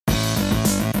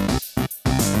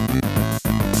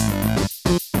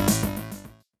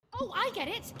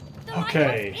get it. The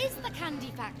Okay. lighthouse is the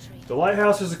candy factory. The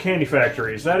lighthouse is a candy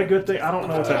factory. Is that a good thing? I don't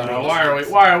know what that means.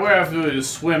 Why are we have to do this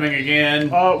swimming again?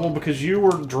 Well, because you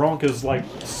were drunk as like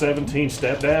 17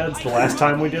 stepdads the last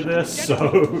time we did this,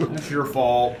 so It's your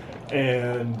fault.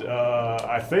 and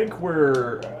I think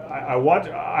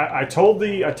I told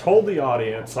the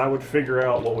audience I would figure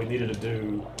out what we needed to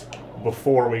do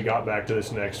before we got back to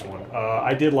this next one.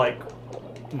 I did like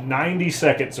 90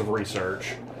 seconds of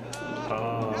research.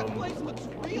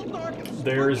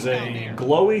 There's a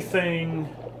glowy thing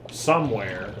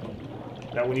somewhere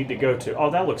that we need to go to.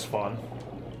 Oh, that looks fun.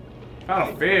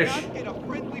 Found a fish.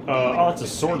 Oh, it's a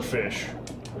swordfish.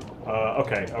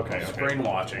 Okay. Screen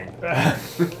watching.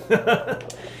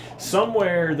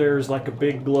 Somewhere there's like a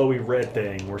big glowy red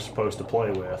thing we're supposed to play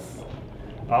with.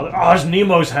 Oh, there's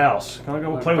Nemo's house. Can I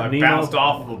go play with Nemo? Bounced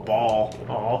off of a ball.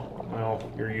 Oh, well,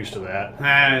 you're used to that.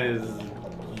 That is...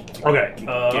 Okay.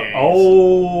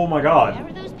 Oh my God. Where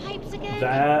are those pipes again?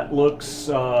 That looks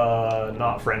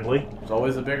not friendly. It's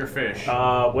always a bigger fish.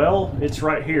 Well, it's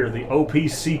right here. The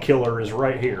OPC killer is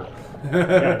right here.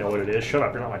 Yeah, I know what it is. Shut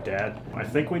up, you're not my dad. I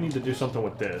think we need to do something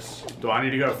with this. Do I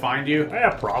need to go find you? Yeah,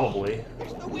 probably.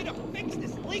 There's no way to fix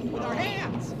this leak with our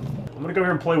hands. I'm gonna go here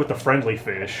and play with the friendly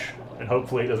fish, and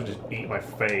hopefully it doesn't just eat my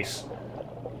face.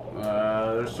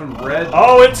 There's some red...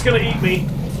 Oh, it's gonna eat me!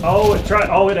 Oh, it tried.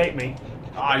 Oh, it ate me.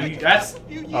 That's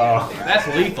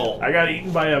lethal. I got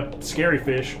eaten by a scary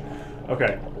fish.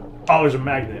 Okay. Oh, there's a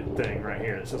magnet thing right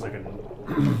here that says I can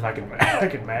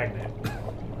magnet.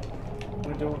 What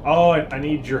am I doing? Oh, I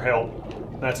need your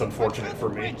help. That's unfortunate for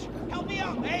me. Help me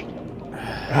out, mate.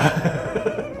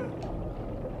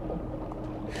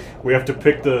 We have to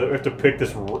pick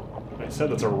this. It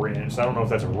said that's a wrench. I don't know if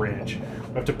that's a wrench.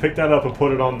 We have to pick that up and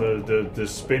put it on the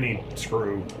spinny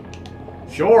screw.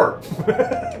 Sure.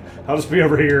 I'll just be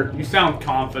over here. You sound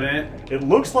confident. It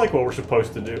looks like what we're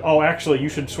supposed to do. Oh, actually, you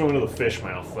should swim into the fish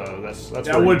mouth, though.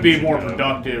 That would be more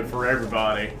productive for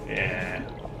everybody. Yeah.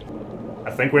 I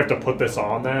think we have to put this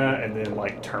on that and then,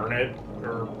 like, turn it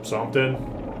or something.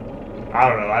 I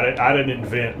don't know. I didn't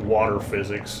invent water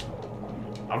physics.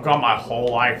 I've gone my whole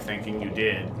life thinking you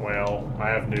did. Well, I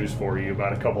have news for you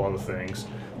about a couple other things.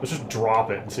 Let's just drop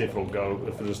it and see if it'll go,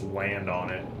 if it'll just land on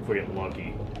it, if we get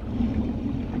lucky.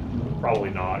 Probably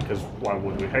not, because why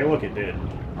would we? Hey, look, it did.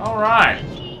 Alright.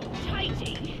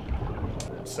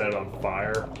 Set it on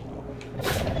fire.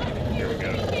 Here we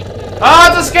go. Ah,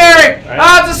 it's a scary!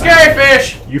 Ah, it's a scary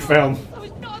fish! You found... I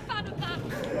was not a fan of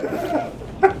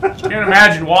that. Can't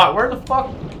imagine what. Where the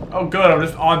fuck? Oh, good. I'm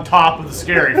just on top of the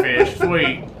scary fish.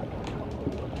 Sweet.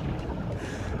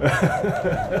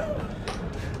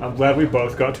 I'm glad we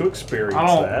both got to experience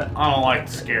that. I don't like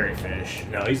the scary fish.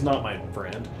 No, he's not my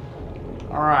friend.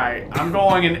 Alright, I'm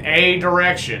going in a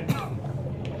direction.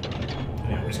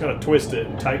 Yeah, we just gotta twist it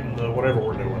and tighten the whatever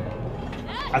we're doing.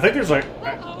 I think there's like...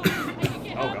 oh,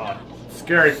 God.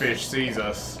 Scary fish sees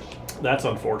us. That's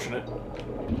unfortunate.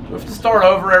 We have to start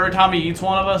over every time he eats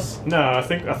one of us? No, I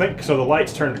think so the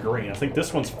lights turned green. I think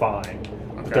this one's fine.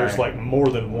 But there's like more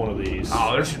than one of these.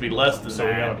 Oh, there should be less than so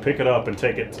that. we gotta pick it up and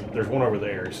take it there's one over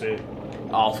there, see?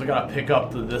 Oh, so we gotta pick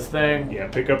up this thing? Yeah,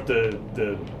 pick up the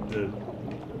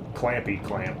clampy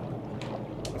clamp.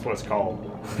 That's what it's called.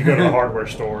 If you go to the hardware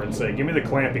store and say, give me the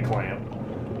clampy clamp,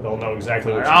 they'll know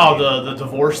exactly what you need. The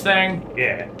divorce thing?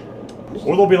 Yeah.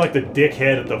 Or they'll be like the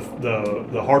dickhead at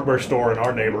the hardware store in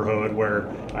our neighborhood where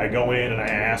I go in and I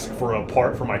ask for a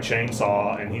part for my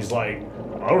chainsaw and he's like,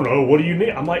 I don't know, what do you need?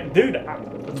 I'm like, dude,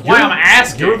 that's why I'm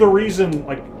asking. You're the reason,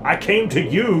 like, I came to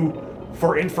you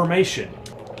for information.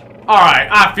 Alright,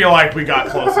 I feel like we got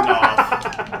close enough.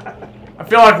 I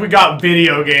feel like we got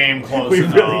video game close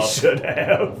enough. We really should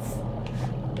have.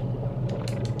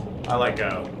 I let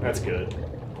go. That's good.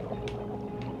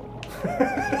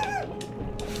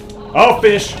 Oh,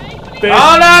 fish! Fish!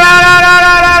 Oh, no!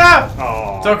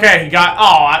 Oh. It's okay, he got...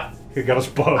 Oh, he got us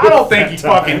both. I don't think he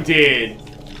fucking did.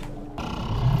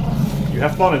 You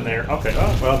have fun in there. Okay,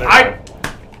 oh, well, there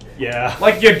yeah.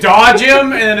 Like, you dodge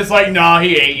him, and then it's like, nah,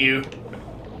 he ate you.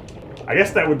 I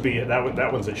guess that would be it. That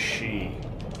one's a she.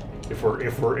 If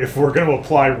we're gonna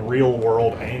apply real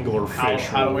world angler fish.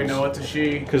 How do we know it's a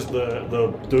she? Because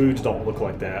the dudes don't look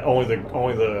like that. Only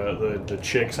the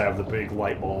chicks have the big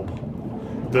light bulb.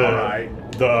 The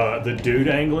dude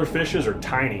angler fishes are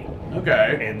tiny.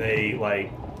 Okay. And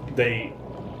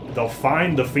they'll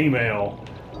find the female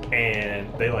and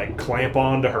they like clamp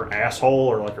onto her asshole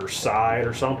or like her side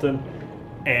or something.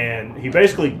 And he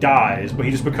basically dies, but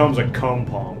he just becomes a cum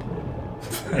pump.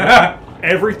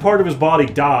 Every part of his body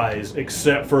dies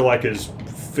except for like his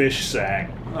fish sack.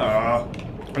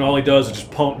 And all he does is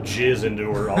just pump jizz into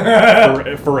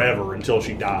her forever until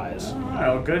she dies.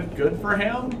 Oh, good for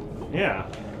him. Yeah.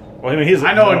 Well, I mean,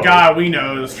 I know a guy we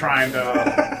know is trying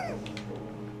to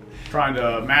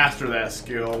master that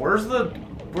skill. Where's the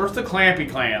clampy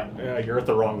clamp? Yeah, you're at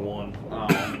the wrong one.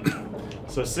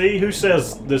 So see, who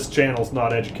says this channel's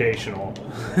not educational?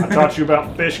 I taught you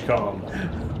about fish cum.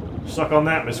 Suck on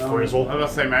that, Miss Frizzle. I was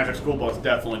gonna say Magic School Bus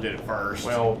definitely did it first.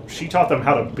 Well, she taught them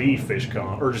how to be fish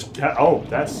cum, or just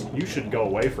you should go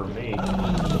away from me.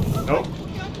 Nope.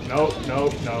 Nope.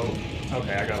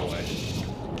 Okay, I got away.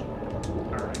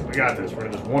 All right, we got this. We're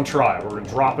gonna one try. We're gonna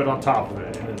drop it on top of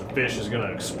it, and then the fish is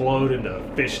gonna explode into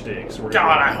fish sticks.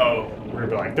 I hope. We're gonna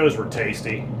be like, those were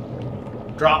tasty.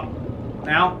 Drop.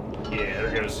 Now? Yeah,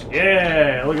 there goes.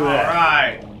 Yeah, look at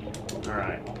that.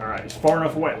 Alright. All right. It's far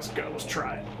enough away. Let's go. Let's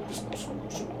try it. Just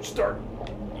start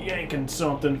yanking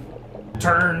something.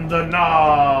 Turn the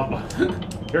knob.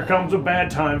 Here comes a bad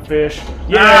time, fish.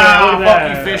 Yeah, look at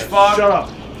that. Fuck you, fish fuck. Shut up,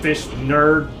 fish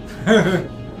nerd.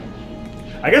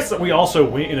 I guess that we also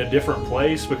went in a different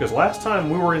place because last time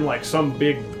we were in like some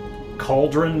big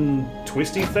cauldron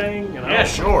twisty thing. And Yeah,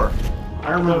 sure.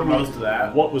 I remember most of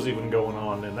that. What was even going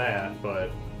on in that,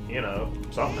 but you know,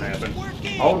 something happened.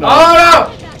 Oh no!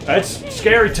 Oh no! That's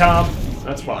scary, Tom.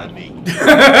 That's fine. Too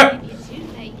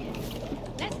late.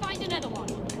 Let's find another one.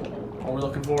 What are we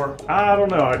looking for? I don't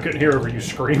know. I couldn't hear over you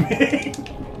screaming.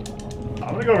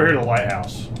 I'm gonna go over here to the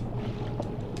lighthouse.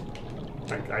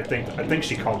 I think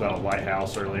she called out a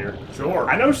lighthouse earlier. Sure.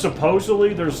 I know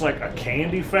supposedly there's like a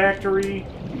candy factory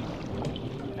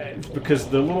because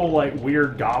the little like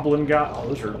weird goblin guy.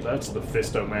 Oh, that's the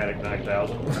Fistomatic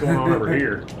 9000. What's going on over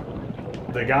here?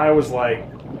 The guy was like,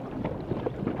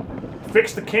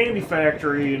 "Fix the candy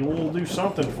factory and we'll do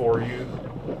something for you."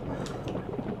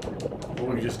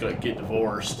 We're just gonna get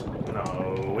divorced.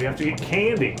 No, we have to get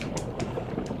candy.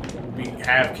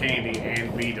 Have candy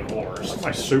and be divorced. That's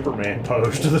my Superman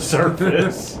pose to the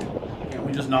surface. Can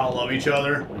we just not love each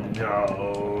other?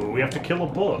 No, we have to kill a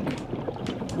book.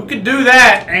 We could do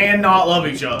that and not love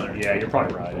each other. Yeah, you're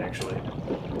probably right, actually.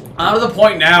 I'm at the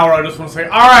point now where I just want to say,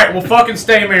 alright, we'll fucking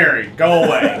stay married. Go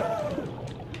away.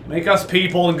 Make us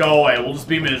people and go away. We'll just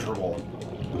be miserable.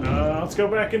 Let's go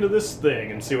back into this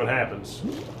thing and see what happens.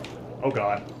 Oh,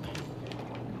 God.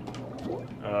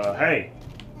 Hey.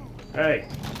 Hey.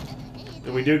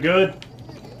 Did we do good?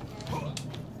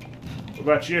 What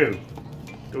about you?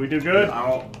 Did we do good?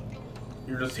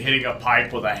 You're just hitting a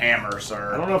pipe with a hammer,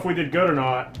 sir. I don't know if we did good or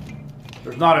not.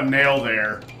 There's not a nail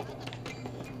there.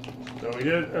 So we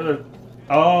did.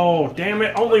 Oh, damn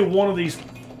it! Only one of these.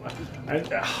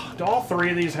 Do all three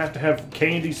of these have to have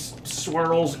candy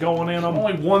swirls going in them?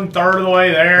 Only 1/3 of the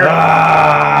way there.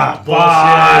 Ah,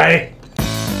 bye.